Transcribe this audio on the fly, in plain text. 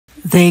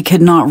They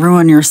could not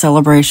ruin your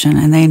celebration,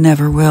 and they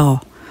never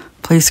will.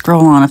 Please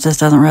scroll on if this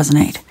doesn't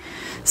resonate.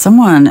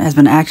 Someone has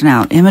been acting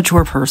out,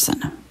 immature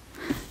person.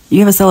 You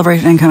have a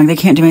celebration incoming. They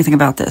can't do anything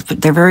about this,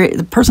 but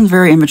the person's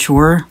very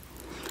immature,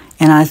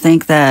 and I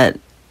think that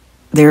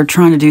they're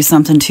trying to do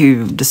something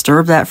to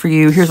disturb that for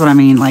you. Here's what I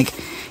mean. Like,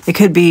 it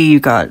could be you're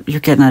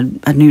getting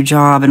a new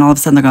job, and all of a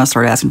sudden they're going to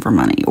start asking for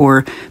money.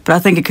 But I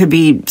think it could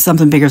be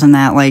something bigger than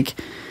that. Like,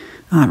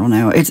 I don't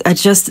know. It's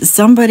just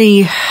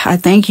somebody, I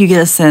think you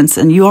get a sense,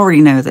 and you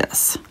already know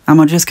this.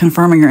 I'm just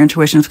confirming your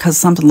intuition because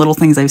something, little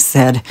things they've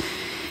said.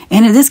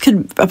 And this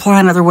could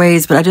apply in other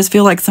ways, but I just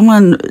feel like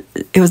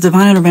it was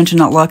divine intervention,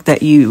 not luck,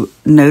 that you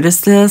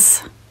noticed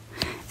this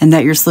and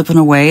that you're slipping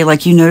away.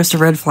 Like, you noticed a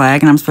red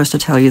flag, and I'm supposed to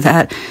tell you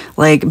that.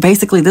 Like,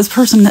 basically,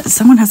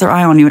 someone has their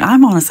eye on you, and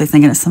I'm honestly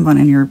thinking it's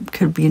someone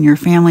could be in your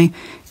family,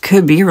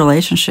 could be a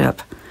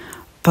relationship.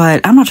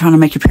 But I'm not trying to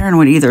make you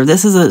paranoid either.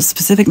 This is a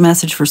specific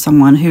message for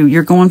someone who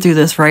you're going through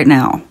this right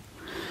now,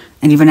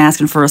 and you've been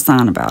asking for a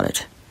sign about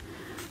it.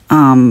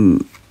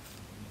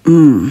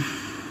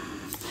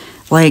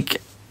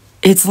 Like,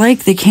 it's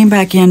like they came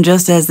back in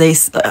just as they...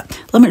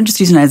 let me just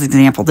use it as an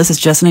example. This is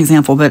just an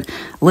example, but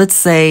let's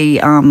say...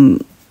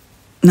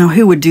 now,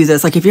 who would do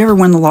this? Like, if you ever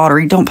win the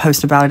lottery, don't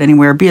post about it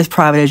anywhere. Be as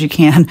private as you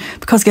can,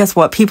 because guess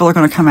what? People are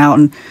going to come out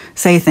and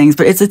say things.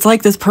 But it's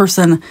like this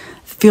person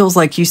feels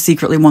like you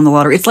secretly won the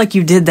lottery. It's like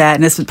you did that,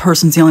 and this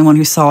person's the only one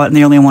who saw it, and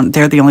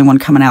they're the only one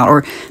coming out.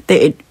 Or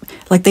they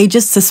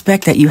just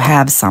suspect that you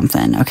have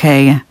something,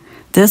 okay?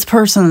 This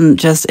person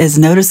just is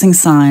noticing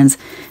signs.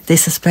 They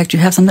suspect you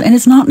have something, and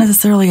it's not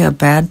necessarily a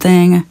bad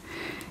thing.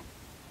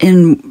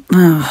 It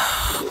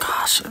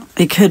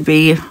could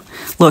be.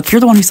 Look,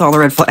 you're the one who saw the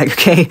red flag,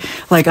 okay?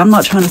 Like, I'm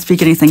not trying to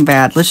speak anything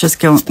bad. Let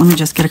me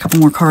just get a couple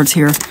more cards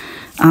here.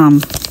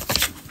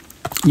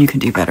 You can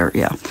do better,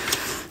 yeah.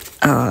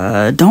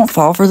 Don't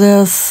fall for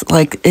this.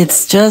 Like,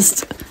 it's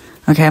just,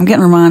 okay, I'm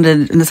getting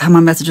reminded, and this is how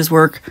my messages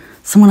work.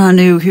 Someone I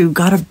knew who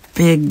got a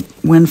big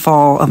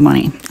windfall of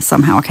money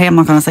somehow, okay? I'm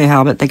not going to say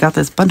how, but they got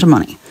this bunch of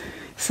money.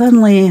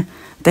 Suddenly,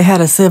 they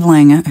had a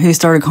sibling who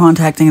started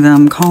contacting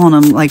them, calling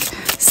them, like,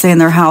 saying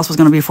their house was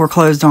going to be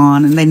foreclosed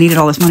on, and they needed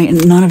all this money,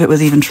 and none of it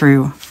was even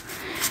true.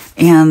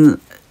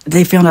 And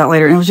they found out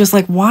later, and it was just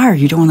like, why are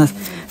you doing this?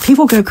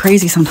 People go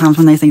crazy sometimes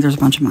when they think there's a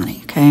bunch of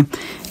money, okay?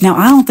 Now,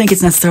 I don't think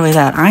it's necessarily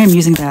that. I am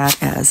using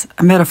that as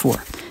a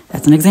metaphor.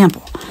 That's an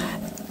example.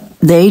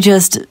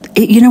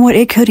 You know what?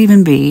 It could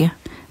even be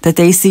that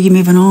they see you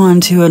moving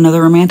on to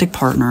another romantic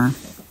partner.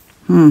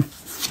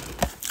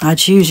 I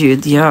choose you.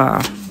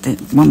 Yeah.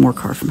 One more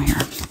card from here.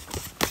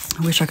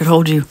 I wish I could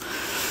hold you.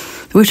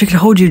 I wish I could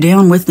hold you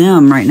down with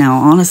them right now,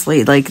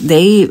 honestly. Like,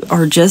 they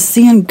are just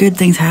seeing good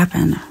things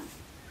happen.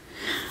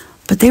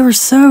 But they were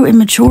so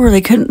immature.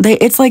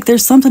 It's like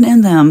there's something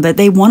in them that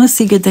they want to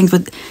see good things,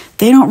 but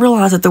they don't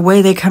realize that the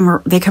way they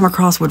come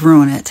across would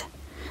ruin it.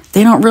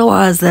 They don't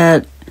realize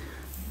that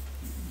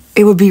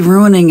it would be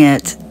ruining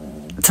it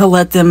to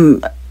let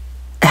them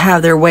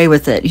have their way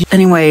with it.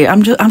 Anyway,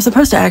 I'm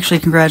supposed to actually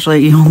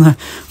congratulate you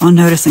on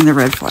noticing the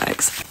red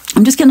flags.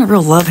 I'm just getting a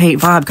real love-hate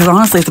vibe, because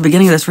honestly, at the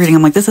beginning of this reading,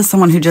 I'm like, this is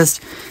someone who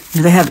just,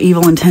 they have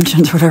evil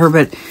intentions or whatever,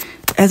 but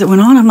as it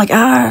went on, I'm like,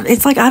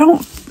 it's like, I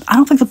don't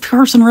think the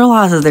person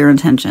realizes their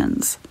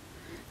intentions.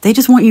 They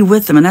just want you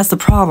with them, and that's the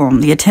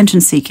problem, the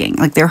attention seeking.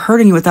 Like, they're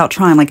hurting you without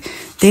trying. Like,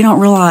 they don't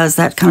realize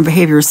that kind of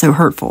behavior is so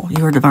hurtful.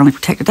 You are divinely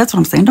protected. That's what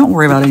I'm saying. Don't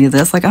worry about any of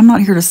this. Like, I'm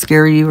not here to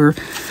scare you or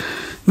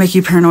make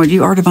you paranoid.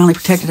 You are divinely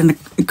protected, and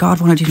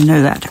God wanted you to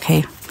know that,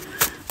 okay?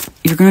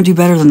 You're going to do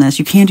better than this.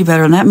 You can do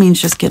better, and that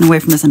means just getting away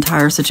from this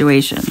entire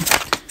situation.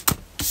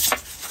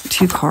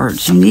 2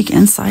 cards. Unique,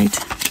 insight,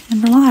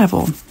 and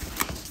reliable.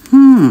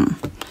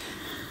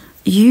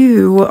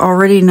 You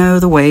already know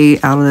the way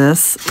out of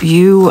this.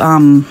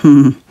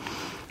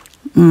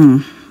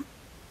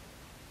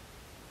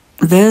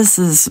 This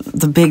is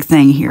the big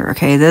thing here,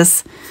 okay?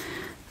 The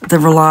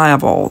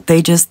reliable.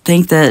 They just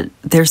think that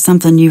there's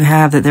something you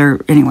have that they're...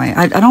 Anyway,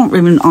 I don't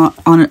even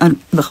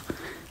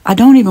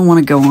want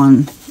to go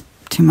on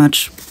too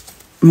much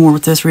more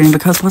with this reading,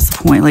 because what's the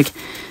point? Like,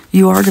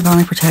 you are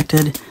divinely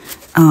protected.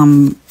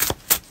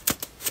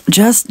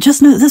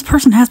 Just know this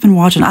person has been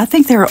watching. I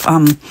think they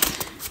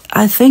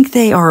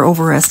are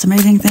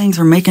overestimating things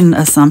or making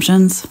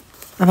assumptions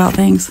about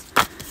things.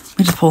 Let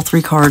me just pull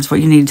 3 cards,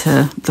 what you need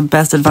the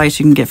best advice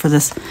you can get for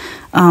this.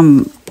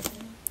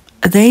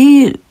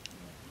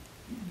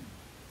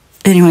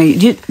 Anyway,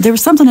 there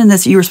was something in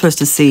this you were supposed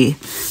to see.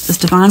 This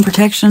divine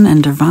protection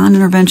and divine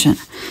intervention.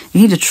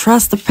 You need to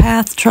trust the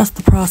path, trust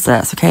the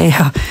process, okay?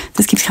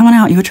 This keeps coming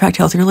out. You attract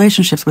healthy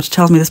relationships, which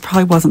tells me this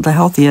probably wasn't the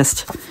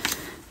healthiest.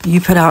 You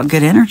put out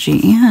good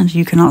energy, and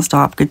you cannot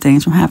stop good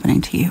things from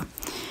happening to you.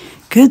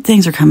 Good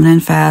things are coming in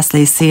fast.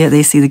 They see it.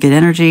 They see the good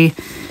energy.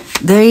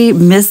 They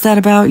miss that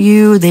about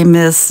you. They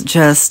miss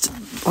just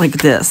like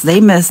this. They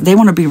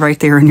want to be right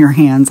there in your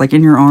hands, like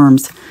in your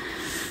arms.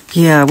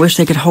 Yeah, I wish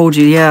they could hold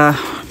you. Yeah.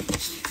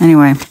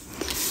 Anyway,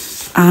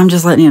 I'm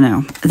just letting you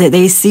know that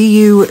they see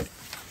you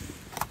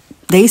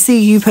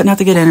putting out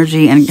the good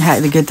energy and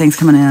the good things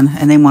coming in,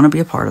 and they want to be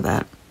a part of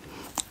that.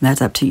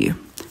 That's up to you.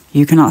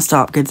 You cannot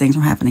stop good things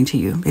from happening to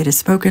you. It is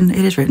spoken,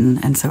 it is written,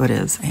 and so it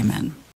is. Amen.